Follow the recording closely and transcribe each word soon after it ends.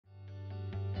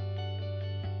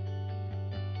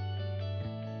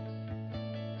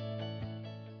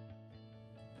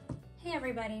Hey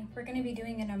everybody, we're going to be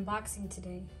doing an unboxing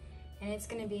today, and it's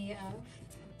going to be of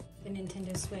the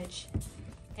Nintendo Switch.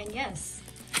 And yes,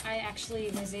 I actually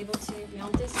was able to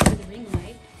mount this to the ring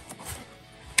light.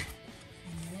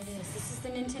 And there it is. This is the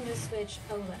Nintendo Switch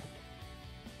OLED.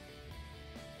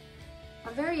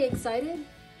 I'm very excited.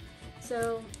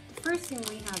 So the first thing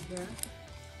we have here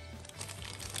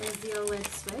is the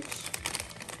OLEDSwitch.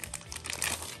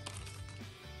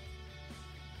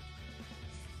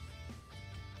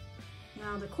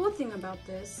 Now the cool thing about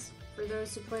this, for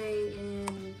those who play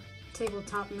in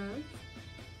tabletop mode,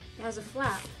 it has a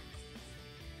flap.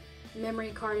 The memory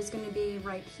card is going to be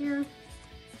right here.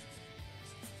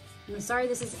 I'm sorry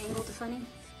this is angled funny,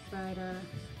 but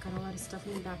got a lot of stuff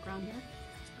in the background here.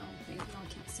 Oh wait, y'all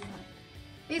can't see that.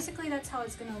 Basically that's how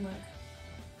it's going to look.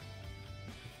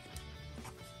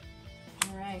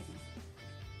 Alright.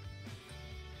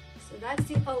 So that's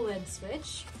the OLED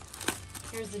switch.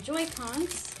 Here's the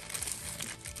Joy-Cons.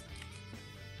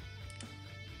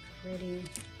 Pretty.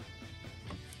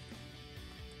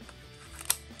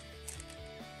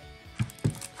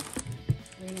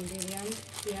 We're going to do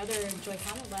the other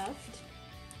Joy-Con left.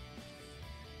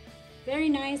 Very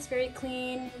nice, very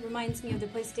clean. Reminds me of the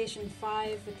PlayStation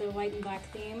 5 with the white and black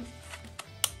theme.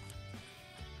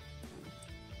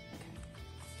 Okay.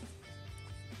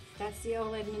 That's the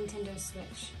OLED Nintendo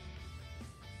Switch.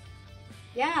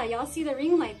 Yeah, y'all see the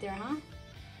ring light there, huh?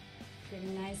 Pretty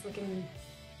nice looking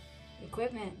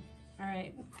equipment. All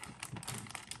right.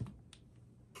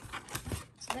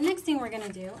 So the next thing we're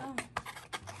gonna do,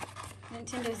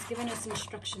 Nintendo's given us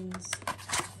instructions.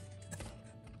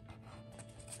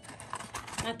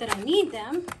 Not that I need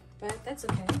them, but that's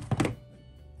okay.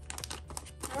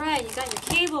 All right, you got your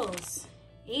cables,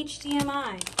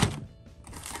 HDMI.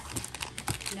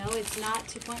 No, it's not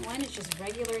 2.1, it's just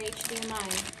regular HDMI.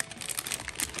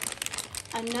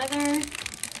 Another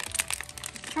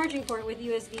charging port with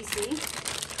USB-C.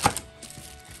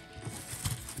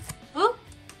 Oh!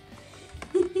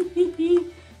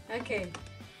 Okay.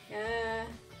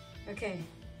 Okay.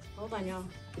 Hold on, y'all.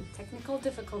 Technical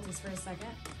difficulties for a second.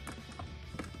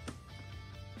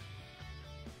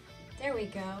 There we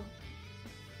go.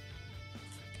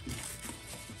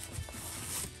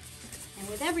 And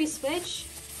with every Switch,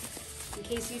 in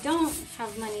case you don't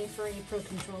have money for a Pro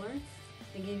Controller,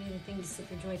 they give you the thing to slip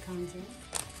your Joy-Cons in.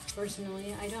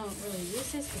 Personally, I don't really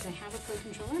use this because I have a Pro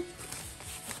Controller.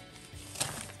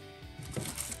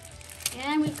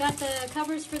 And we've got the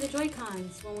covers for the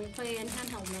Joy-Cons when we play in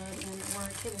handheld mode, or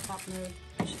tabletop mode,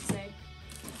 I should say.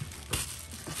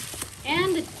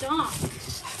 And the dock.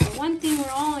 The one thing we're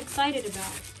all excited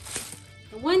about.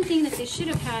 The one thing that they should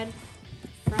have had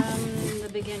from the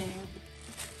beginning.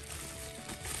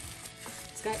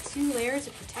 It's got 2 layers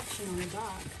of protection on the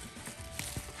dock.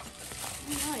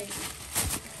 Alright.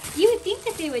 You would think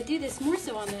that they would do this more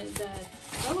so on the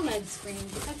OLED screen,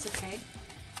 but that's okay.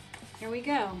 Here we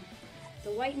go. The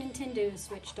white Nintendo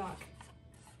Switch dock.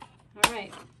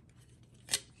 Alright.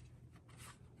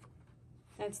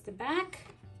 That's the back.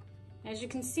 As you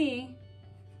can see,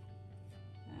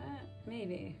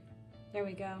 maybe. There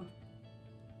we go.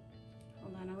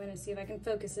 Hold on, I'm going to see if I can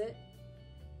focus it.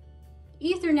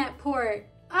 Ethernet port.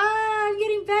 Ah, I'm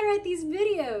getting better at these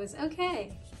videos.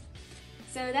 Okay.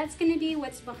 So that's going to be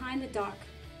what's behind the dock.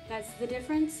 That's the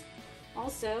difference.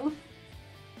 Also,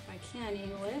 if I can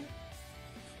angle it,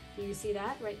 do you see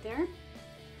that right there?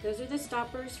 Those are the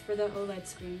stoppers for the OLED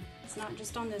screen. It's not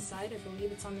just on this side, I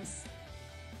believe it's on this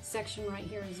section right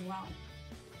here as well.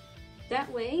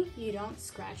 That way you don't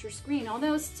scratch your screen.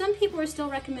 Although some people are still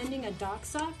recommending a dock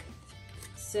sock.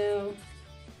 So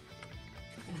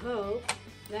I hope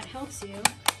that helps you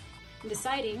in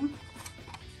deciding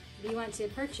if you want to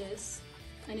purchase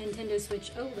a Nintendo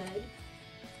Switch OLED.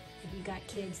 If you got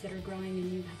kids that are growing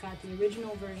and you've got the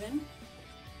original version,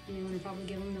 you may want to probably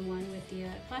give them the one with the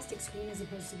plastic screen as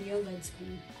opposed to the OLED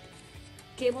screen.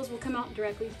 Cables will come out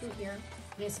directly through here,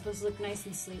 and it's supposed to look nice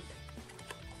and sleek.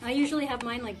 I usually have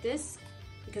mine like this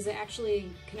because I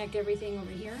actually connect everything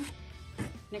over here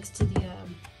next to the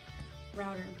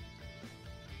router.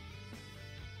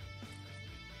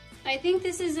 I think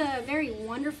this is a very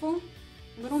wonderful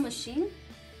little machine.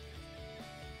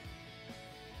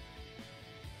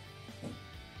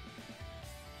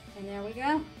 And there we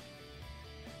go.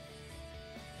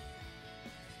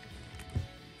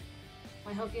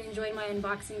 I hope you enjoyed my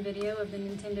unboxing video of the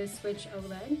Nintendo Switch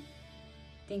OLED.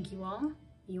 Thank you all.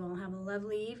 You all have a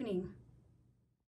lovely evening.